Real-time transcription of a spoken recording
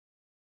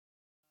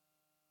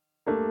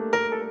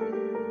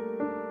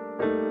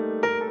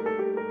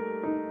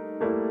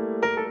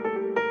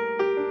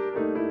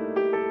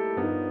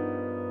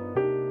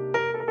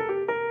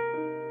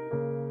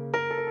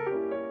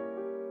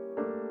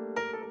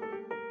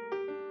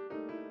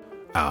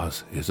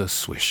Ours is a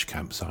swish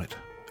campsite,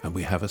 and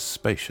we have a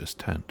spacious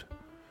tent.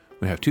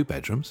 We have 2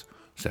 bedrooms,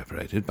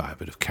 separated by a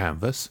bit of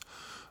canvas,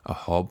 a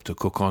hob to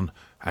cook on,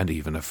 and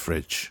even a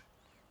fridge.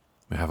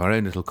 We have our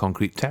own little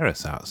concrete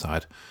terrace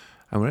outside,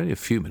 and we're only a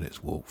few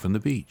minutes' walk from the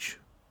beach.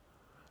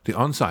 The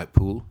on-site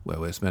pool, where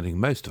we're spending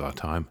most of our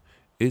time,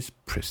 is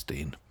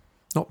pristine.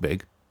 Not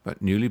big,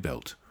 but newly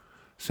built.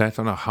 Set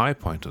on a high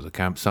point of the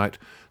campsite,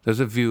 there's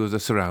a view of the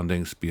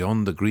surroundings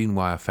beyond the green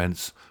wire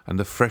fence and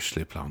the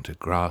freshly planted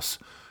grass,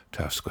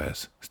 turf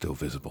squares still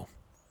visible.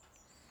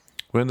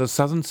 We're in the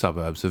southern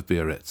suburbs of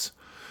Biarritz,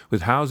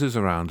 with houses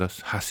around us,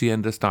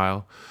 hacienda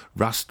style,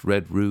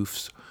 rust-red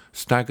roofs,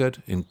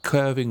 staggered in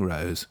curving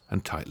rows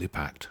and tightly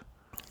packed.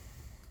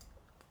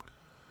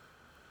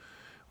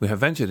 We have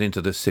ventured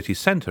into the city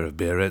centre of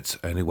Biarritz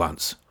only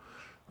once.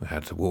 We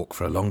had to walk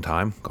for a long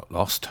time, got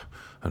lost,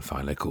 and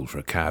finally called for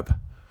a cab.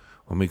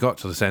 When we got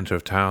to the centre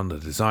of town, the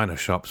designer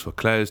shops were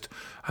closed,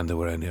 and there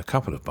were only a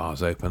couple of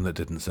bars open that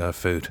didn't serve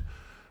food.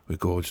 We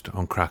gorged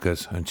on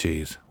crackers and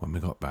cheese when we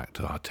got back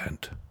to our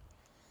tent.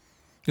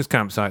 This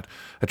campsite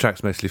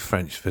attracts mostly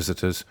French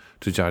visitors,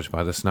 to judge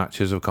by the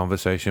snatches of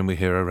conversation we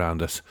hear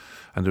around us,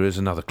 and there is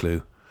another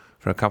clue.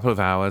 For a couple of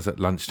hours at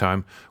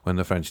lunchtime, when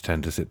the French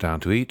tend to sit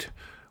down to eat,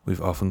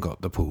 we've often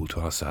got the pool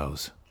to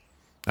ourselves.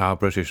 Our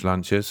British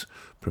lunches,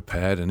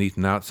 prepared and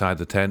eaten outside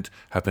the tent,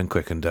 have been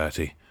quick and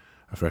dirty.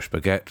 A fresh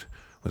baguette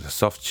with a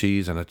soft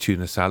cheese and a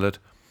tuna salad.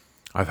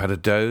 I've had a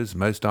doze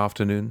most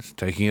afternoons,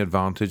 taking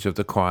advantage of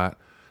the quiet,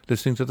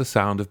 listening to the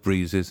sound of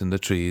breezes in the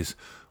trees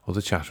or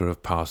the chatter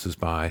of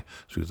passers-by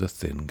through the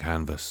thin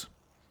canvas.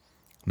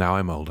 Now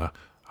I'm older,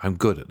 I'm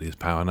good at these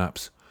power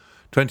naps.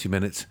 20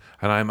 minutes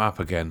and I'm up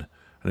again,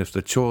 and if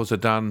the chores are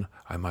done,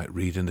 I might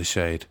read in the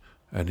shade,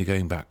 only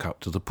going back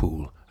up to the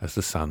pool as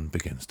the sun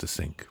begins to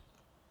sink.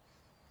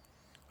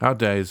 Our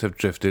days have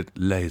drifted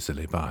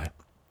lazily by,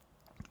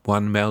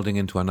 one melding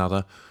into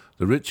another,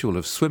 the ritual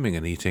of swimming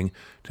and eating,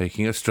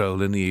 taking a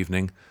stroll in the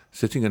evening,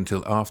 sitting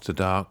until after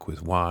dark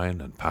with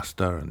wine and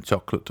pasta and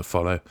chocolate to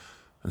follow,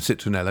 and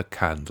citronella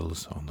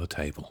candles on the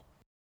table.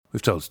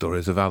 We've told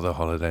stories of other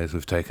holidays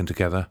we've taken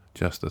together,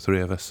 just the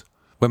 3 of us.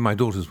 When my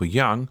daughters were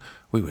young,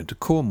 we went to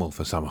Cornwall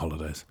for summer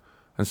holidays,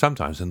 and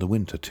sometimes in the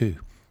winter too,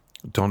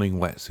 donning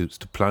wetsuits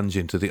to plunge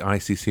into the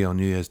icy sea on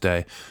New Year's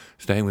Day,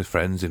 staying with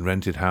friends in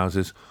rented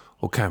houses,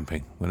 or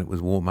camping when it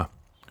was warmer.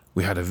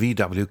 We had a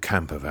VW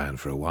camper van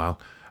for a while,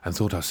 and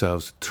thought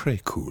ourselves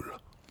très cool.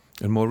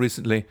 And more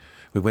recently,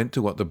 we went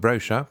to what the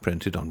brochure,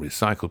 printed on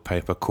recycled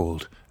paper,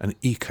 called an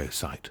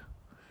eco-site.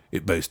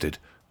 It boasted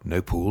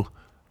no pool,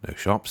 no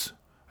shops,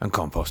 and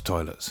compost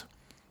toilets.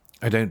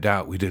 I don't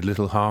doubt we did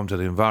little harm to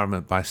the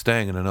environment by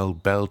staying in an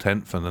old bell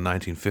tent from the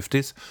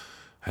 1950s,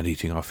 and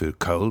eating our food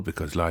cold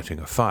because lighting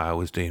a fire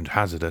was deemed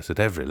hazardous at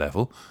every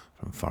level,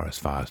 from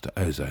forest fires to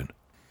ozone.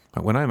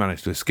 But when I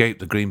managed to escape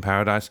the green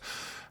paradise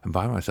and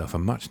buy myself a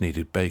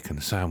much-needed bacon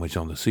sandwich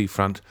on the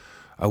seafront,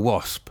 a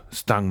wasp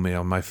stung me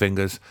on my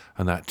fingers,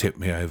 and that tipped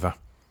me over.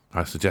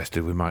 I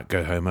suggested we might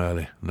go home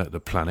early and let the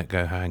planet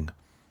go hang.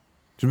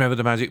 Do you remember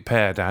the magic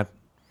pear, Dad?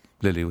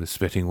 Lily was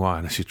spitting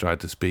wine as she tried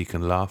to speak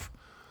and laugh.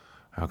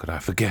 How could I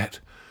forget?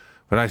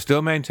 But I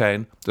still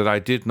maintain that I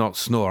did not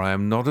snore. I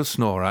am not a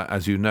snorer,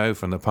 as you know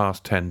from the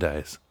past 10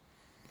 days.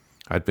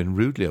 I'd been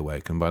rudely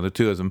awakened by the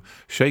 2 of them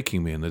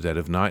shaking me in the dead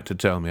of night to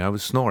tell me I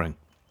was snoring.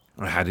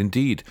 I had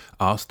indeed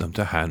asked them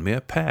to hand me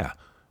a pear,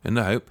 in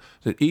the hope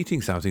that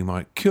eating something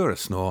might cure a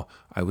snore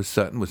I was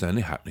certain was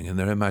only happening in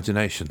their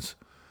imaginations.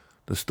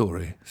 The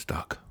story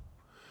stuck.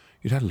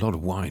 You'd had a lot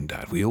of wine,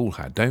 Dad. We all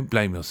had. Don't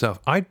blame yourself.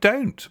 I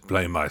don't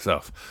blame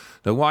myself.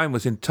 The wine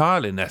was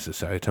entirely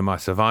necessary to my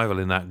survival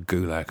in that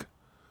gulag.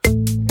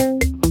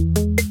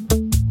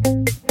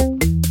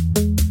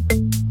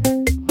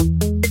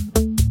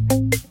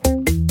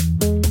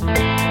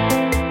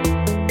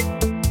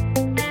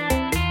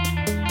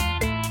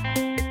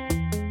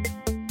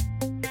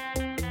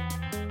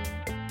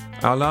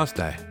 Our last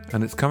day,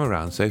 and it's come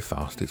around so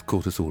fast it's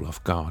caught us all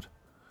off guard.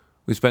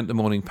 We spent the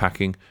morning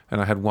packing,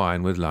 and I had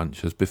wine with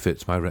lunch, as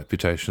befits my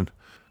reputation.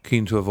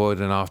 Keen to avoid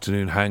an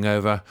afternoon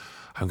hangover,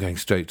 I'm going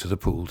straight to the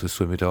pool to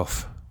swim it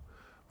off.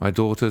 My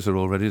daughters are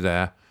already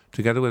there,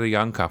 together with a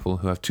young couple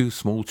who have 2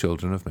 small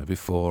children of maybe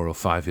 4 or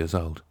 5 years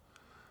old.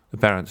 The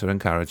parents are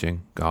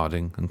encouraging,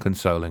 guarding, and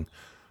consoling,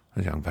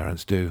 as young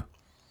parents do.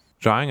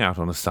 Drying out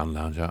on a sun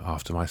lounger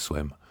after my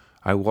swim,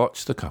 I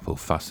watch the couple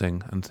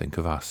fussing and think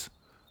of us,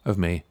 of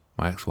me,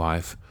 my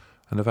ex-wife,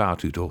 and of our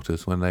 2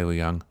 daughters when they were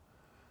young.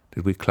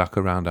 Did we cluck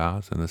around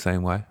ours in the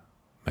same way?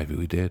 Maybe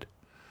we did.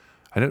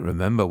 I don't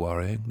remember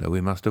worrying, though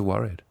we must have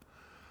worried.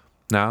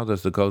 Now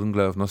there's the golden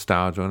glow of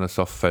nostalgia and a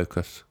soft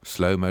focus,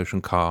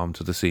 slow-motion calm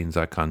to the scenes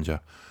I conjure,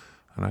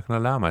 and I can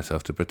allow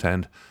myself to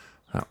pretend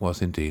that was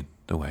indeed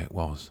the way it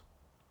was.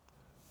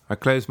 I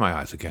close my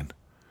eyes again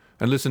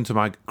and listen to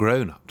my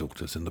grown-up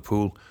daughters in the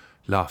pool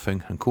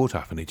laughing and caught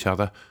up in each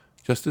other,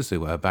 just as they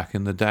were back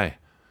in the day.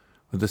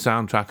 With the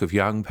soundtrack of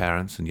young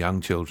parents and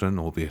young children,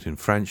 albeit in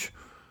French,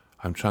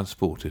 I'm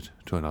transported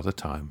to another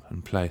time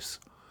and place.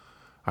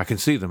 I can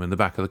see them in the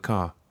back of the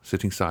car,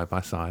 sitting side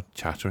by side,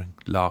 chattering,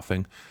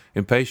 laughing,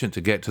 impatient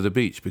to get to the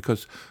beach,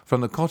 because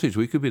from the cottage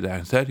we could be there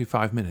in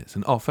 35 minutes,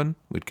 and often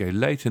we'd go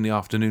late in the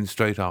afternoon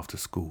straight after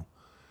school.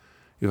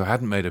 If I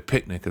hadn't made a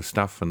picnic of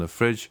stuff from the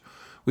fridge,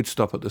 we'd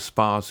stop at the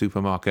Spar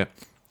supermarket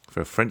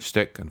for a French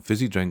stick and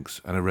fizzy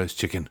drinks and a roast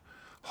chicken,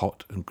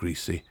 hot and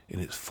greasy in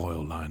its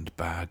foil-lined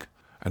bag.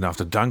 And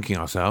after dunking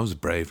ourselves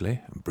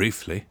bravely and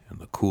briefly in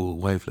the cool,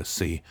 waveless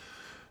sea,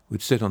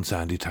 we'd sit on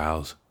sandy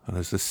towels, and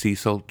as the sea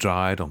salt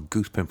dried on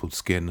goose-pimpled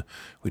skin,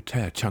 we'd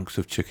tear chunks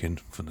of chicken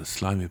from the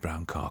slimy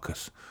brown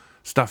carcass,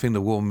 stuffing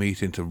the warm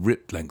meat into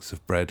ripped lengths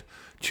of bread,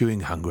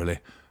 chewing hungrily,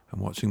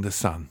 and watching the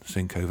sun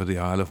sink over the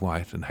Isle of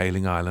Wight and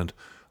Hayling Island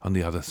on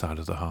the other side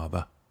of the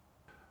harbour.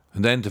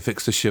 And then, to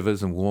fix the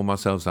shivers and warm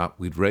ourselves up,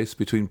 we'd race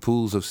between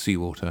pools of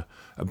seawater,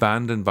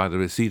 abandoned by the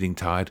receding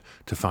tide,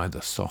 to find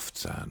the soft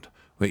sand,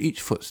 where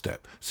each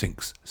footstep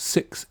sinks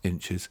 6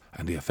 inches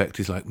and the effect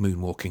is like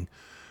moonwalking,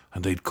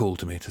 and they'd call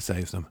to me to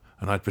save them,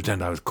 and I'd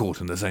pretend I was caught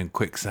in the same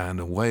quicksand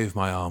and wave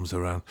my arms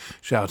around,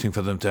 shouting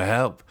for them to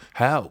help,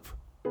 help.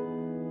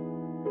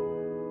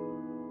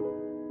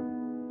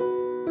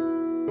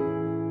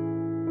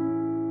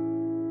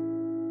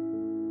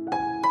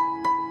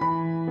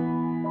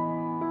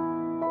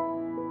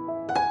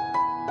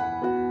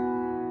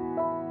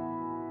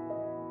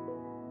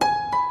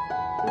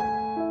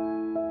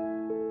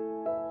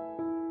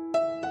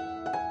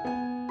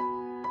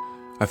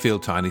 I feel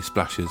tiny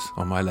splashes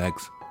on my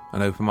legs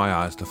and open my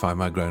eyes to find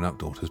my grown-up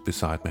daughters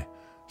beside me,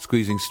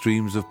 squeezing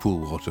streams of pool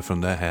water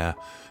from their hair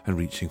and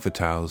reaching for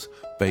towels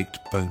baked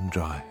bone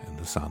dry in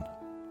the sun.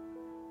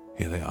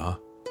 Here they are,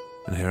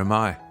 and here am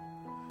I.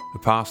 The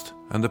past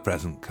and the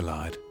present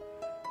collide.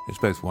 It's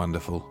both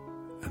wonderful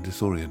and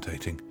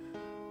disorientating.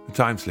 The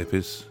time slip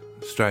is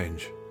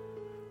strange,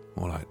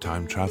 more like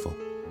time travel.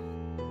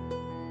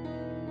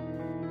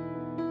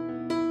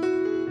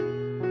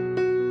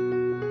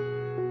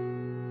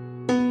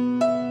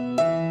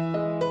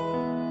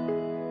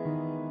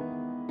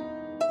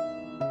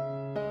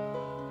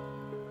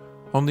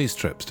 On these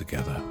trips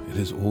together, it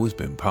has always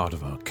been part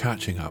of our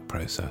catching-up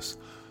process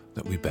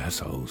that we bare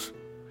souls,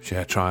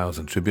 share trials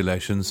and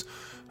tribulations,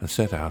 and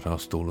set out our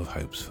stall of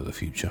hopes for the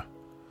future.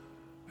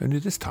 Only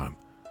this time,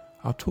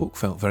 our talk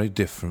felt very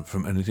different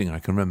from anything I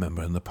can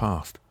remember in the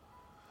past.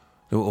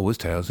 There were always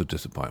tales of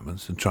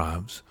disappointments and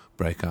triumphs,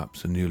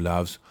 break-ups and new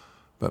loves,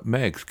 but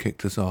Meg's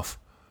kicked us off,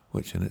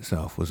 which in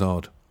itself was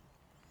odd.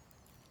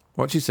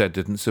 What she said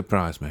didn't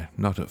surprise me,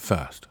 not at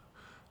first.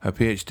 Her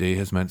PhD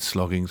has meant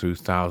slogging through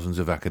thousands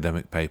of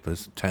academic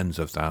papers, tens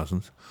of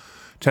thousands,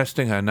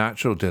 testing her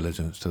natural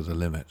diligence to the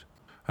limit.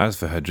 As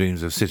for her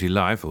dreams of city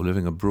life or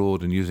living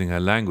abroad and using her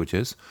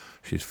languages,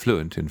 she's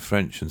fluent in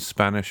French and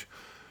Spanish.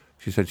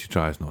 She said she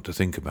tries not to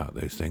think about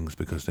those things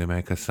because they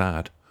make her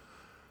sad.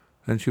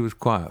 Then she was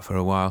quiet for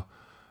a while,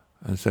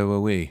 and so were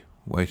we,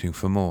 waiting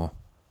for more.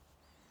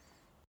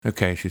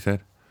 "Okay," she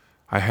said.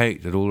 "I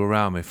hate that all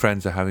around me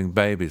friends are having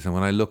babies, and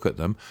when I look at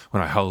them,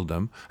 when I hold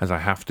them, as I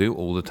have to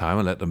all the time,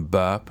 and let them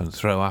burp and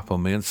throw up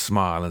on me and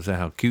smile and say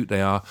how cute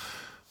they are,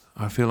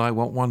 I feel I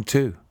want one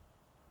too.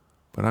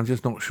 But I'm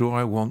just not sure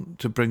I want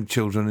to bring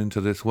children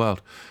into this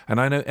world. And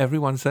I know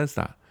everyone says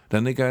that.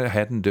 Then they go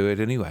ahead and do it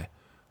anyway.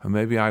 And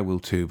maybe I will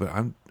too, but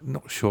I'm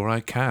not sure I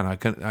can.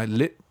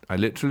 I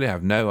literally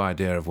have no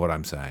idea of what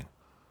I'm saying."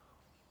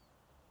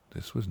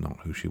 This was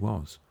not who she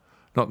was.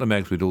 Not the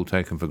Megs we'd all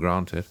taken for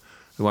granted.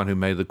 The one who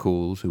made the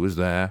calls, who was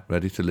there,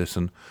 ready to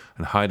listen,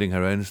 and hiding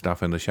her own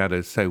stuff in the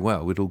shadows so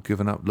well we'd all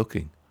given up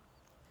looking.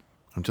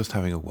 I'm just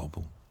having a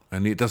wobble,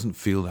 only it doesn't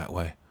feel that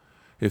way.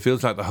 It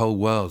feels like the whole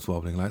world's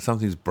wobbling, like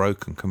something's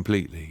broken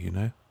completely, you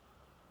know?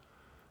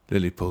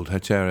 Lily pulled her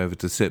chair over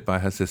to sit by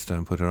her sister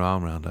and put her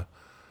arm round her.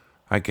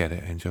 "I get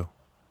it, Angel."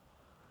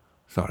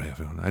 "Sorry,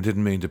 everyone. I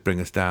didn't mean to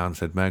bring us down,"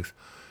 said Megs.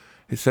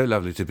 "It's so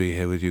lovely to be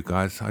here with you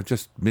guys. I've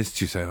just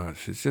missed you so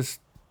much. It's just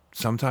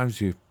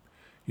sometimes you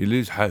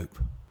lose hope."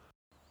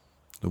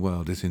 "The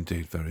world is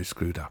indeed very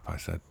screwed up," I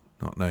said,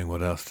 not knowing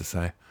what else to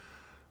say.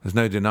 "There's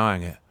no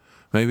denying it.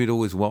 Maybe it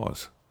always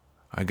was.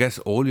 I guess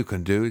all you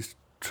can do is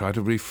try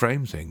to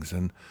reframe things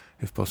and,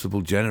 if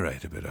possible,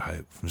 generate a bit of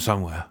hope from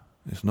somewhere.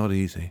 It's not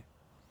easy.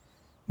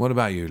 What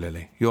about you,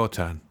 Lily? Your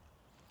turn."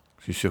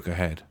 She shook her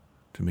head,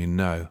 to mean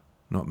no,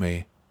 not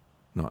me,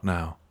 not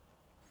now.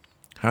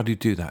 "How do you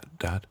do that,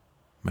 Dad?"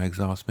 Megs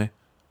asked me,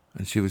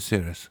 and she was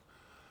serious.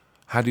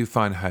 "How do you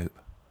find hope?"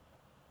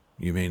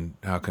 "You mean,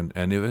 how can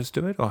any of us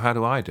do it, or how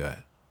do I do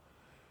it?"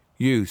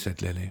 "You,"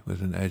 said Lily,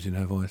 with an edge in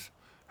her voice.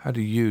 "How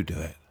do you do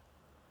it?"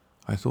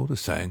 I thought of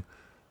saying,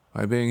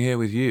 "By being here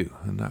with you,"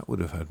 and that would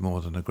have had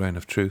more than a grain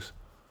of truth.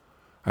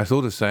 I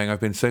thought of saying,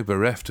 "I've been so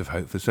bereft of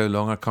hope for so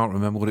long I can't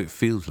remember what it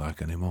feels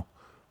like anymore,"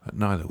 but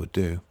neither would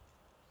do.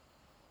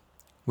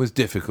 "With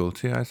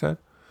difficulty," I said.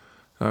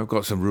 "I've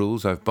got some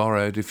rules I've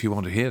borrowed if you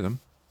want to hear them."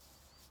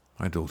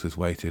 My daughters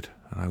waited,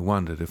 and I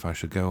wondered if I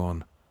should go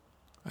on.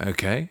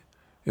 "Okay.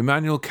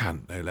 Immanuel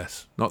Kant, no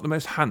less. Not the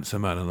most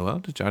handsome man in the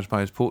world, to judge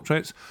by his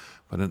portraits,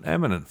 but an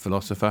eminent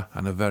philosopher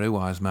and a very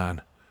wise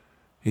man.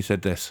 He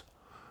said this: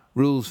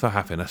 rules for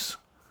happiness.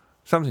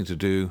 Something to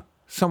do,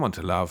 someone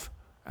to love,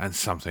 and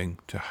something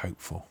to hope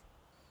for.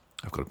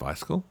 I've got a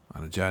bicycle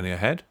and a journey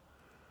ahead.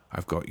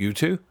 I've got you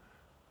two,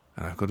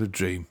 and I've got a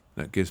dream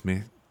that gives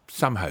me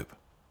some hope.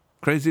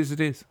 Crazy as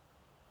it is.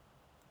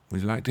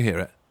 Would you like to hear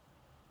it?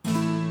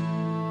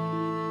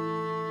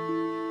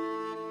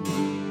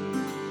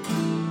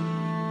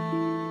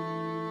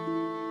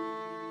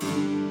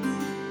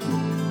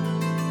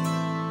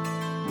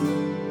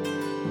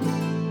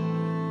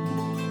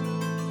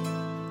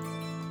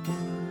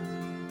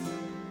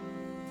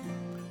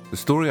 The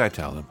story I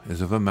tell them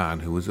is of a man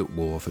who was at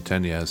war for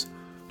 10 years,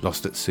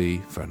 lost at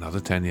sea for another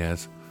 10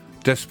 years,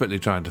 desperately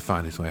trying to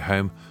find his way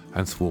home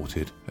and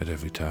thwarted at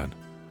every turn.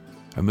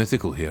 A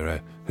mythical hero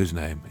whose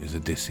name is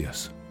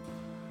Odysseus.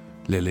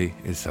 Lily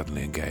is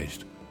suddenly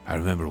engaged. I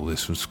remember all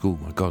this from school.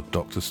 My God,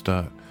 Dr.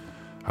 Sturt.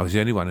 I was the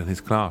only one in his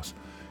class.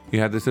 He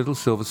had this little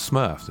silver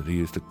smurf that he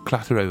used to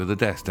clatter over the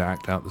desk to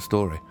act out the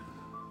story.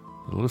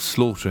 A lot of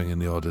slaughtering in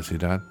the Odyssey,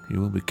 Dad. You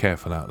will be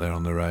careful out there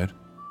on the road.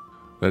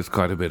 There's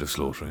quite a bit of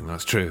slaughtering,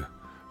 that's true.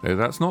 Though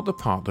that's not the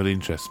part that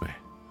interests me.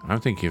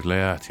 I'm thinking of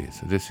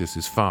Laertes,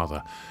 Odysseus'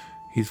 father.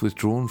 He's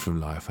withdrawn from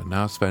life and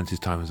now spends his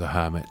time as a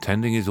hermit,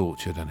 tending his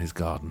orchard and his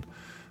garden,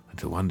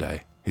 until one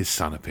day his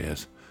son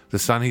appears, the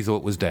son he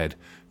thought was dead,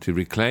 to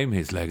reclaim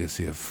his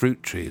legacy of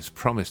fruit trees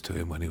promised to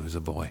him when he was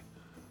a boy.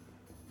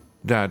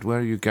 Dad, where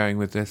are you going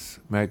with this?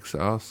 Megs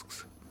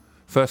asks.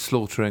 First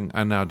slaughtering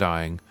and now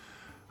dying.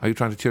 Are you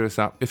trying to cheer us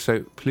up? If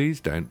so,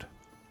 please don't.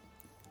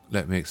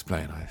 Let me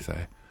explain, I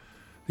say.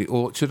 The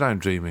orchard I'm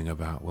dreaming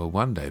about will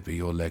one day be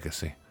your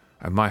legacy,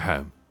 and my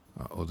home,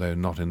 although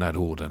not in that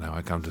order now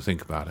I come to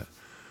think about it.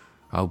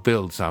 I'll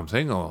build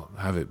something, or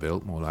have it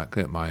built, more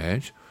likely, at my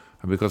age,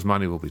 and because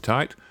money will be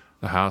tight,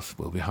 the house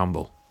will be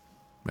humble.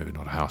 Maybe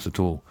not a house at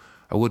all.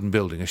 A wooden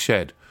building, a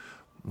shed,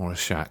 or a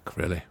shack,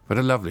 really, but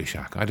a lovely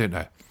shack, I don't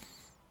know.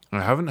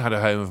 I haven't had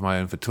a home of my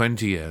own for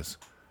 20 years,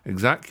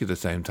 exactly the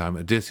same time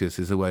Odysseus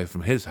is away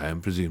from his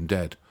home, presumed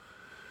dead.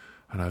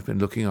 And I've been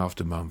looking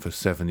after Mum for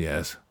 7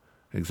 years.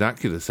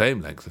 Exactly the same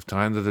length of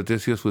time that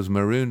Odysseus was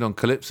marooned on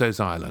Calypso's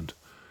island.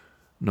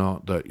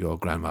 Not that your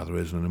grandmother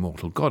is an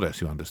immortal goddess,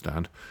 you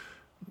understand,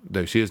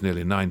 though she is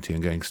nearly 90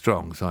 and going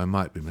strong, so I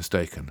might be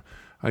mistaken.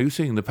 Are you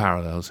seeing the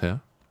parallels here?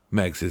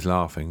 Megs is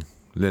laughing.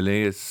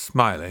 Lily is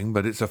smiling,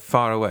 but it's a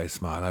faraway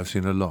smile. I've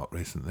seen a lot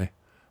recently.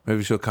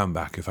 Maybe she'll come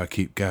back if I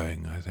keep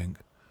going, I think.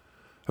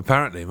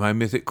 Apparently my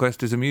mythic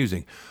quest is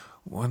amusing.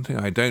 One thing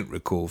I don't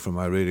recall from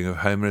my reading of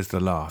Homer is the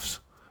laughs.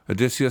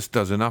 Odysseus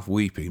does enough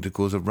weeping to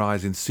cause a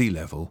rise in sea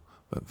level,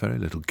 but very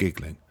little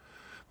giggling.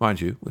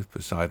 Mind you, with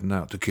Poseidon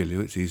out to kill you,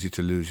 it's easy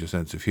to lose your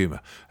sense of humour.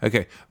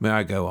 OK, may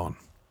I go on?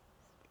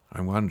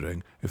 I'm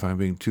wondering if I'm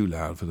being too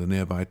loud for the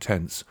nearby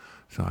tents,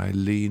 so I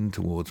lean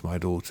towards my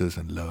daughters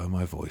and lower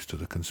my voice to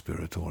the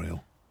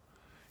conspiratorial.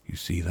 You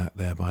see that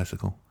there,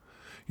 bicycle?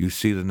 You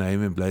see the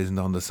name emblazoned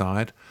on the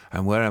side?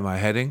 And where am I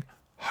heading?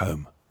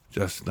 Home,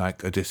 just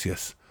like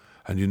Odysseus.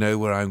 And you know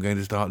where I'm going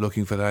to start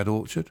looking for that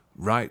orchard?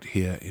 Right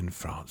here in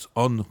France,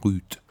 en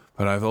route.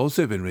 But I've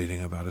also been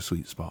reading about a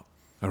sweet spot,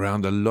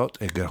 around the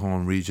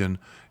Lot-et-Garonne region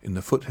in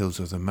the foothills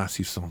of the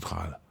Massif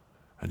Central.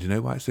 And you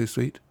know why it's so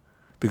sweet?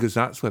 Because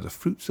that's where the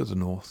fruits of the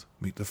north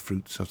meet the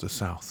fruits of the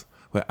south,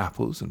 where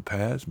apples and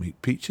pears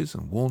meet peaches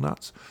and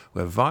walnuts,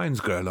 where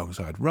vines grow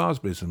alongside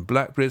raspberries and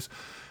blackberries,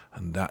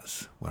 and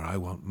that's where I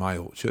want my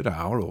orchard,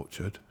 our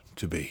orchard,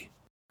 to be.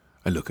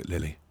 I look at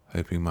Lily,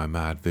 hoping my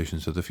mad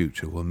visions of the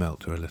future will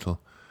melt her a little,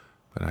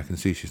 but I can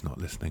see she's not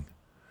listening.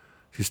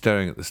 She's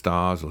staring at the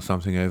stars or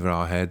something over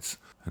our heads,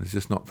 and is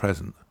just not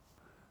present.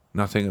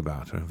 Nothing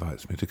about her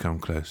invites me to come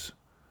close.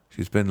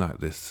 She's been like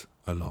this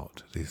a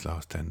lot these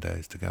last 10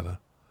 days together.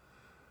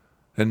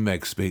 Then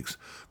Meg speaks.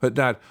 But,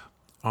 Dad,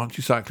 aren't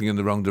you cycling in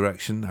the wrong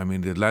direction? I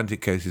mean, the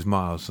Atlantic coast is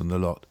miles from the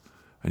lot,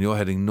 and you're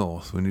heading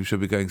north when you should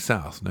be going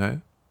south,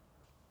 no?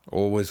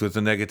 Always with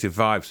the negative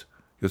vibes.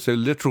 You're so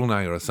literal now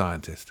you're a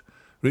scientist.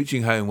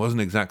 Reaching home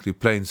wasn't exactly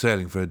plain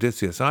sailing for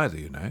Odysseus either,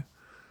 you know.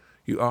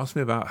 You asked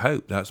me about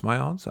hope, that's my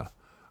answer.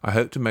 I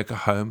hope to make a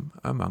home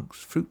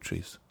amongst fruit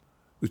trees.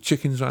 With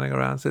chickens running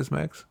around, says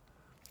Megs.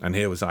 And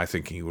here was I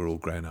thinking you were all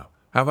grown up.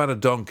 How about a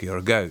donkey or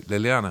a goat?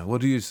 Liliana,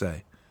 what do you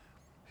say?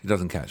 She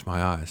doesn't catch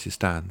my eye as she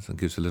stands and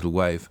gives a little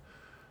wave.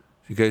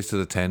 She goes to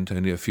the tent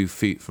only a few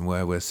feet from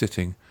where we're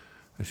sitting,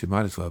 and she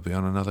might as well be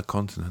on another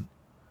continent.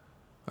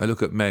 I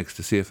look at Megs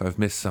to see if I've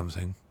missed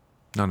something.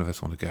 None of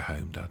us want to go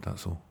home, Dad,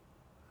 that's all.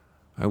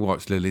 I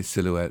watch Lily's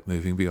silhouette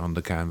moving beyond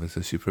the canvas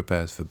as she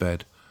prepares for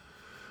bed.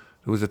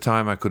 There was a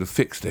time I could have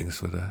fixed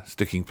things with a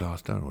sticking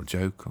plaster or a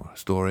joke or a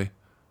story,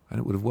 and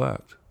it would have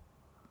worked.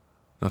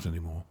 Not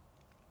anymore.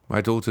 My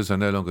daughters are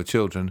no longer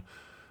children,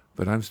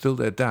 but I'm still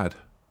their dad.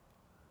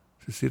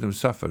 To see them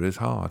suffer is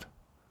hard.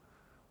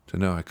 To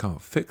know I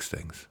can't fix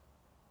things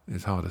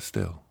is harder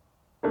still.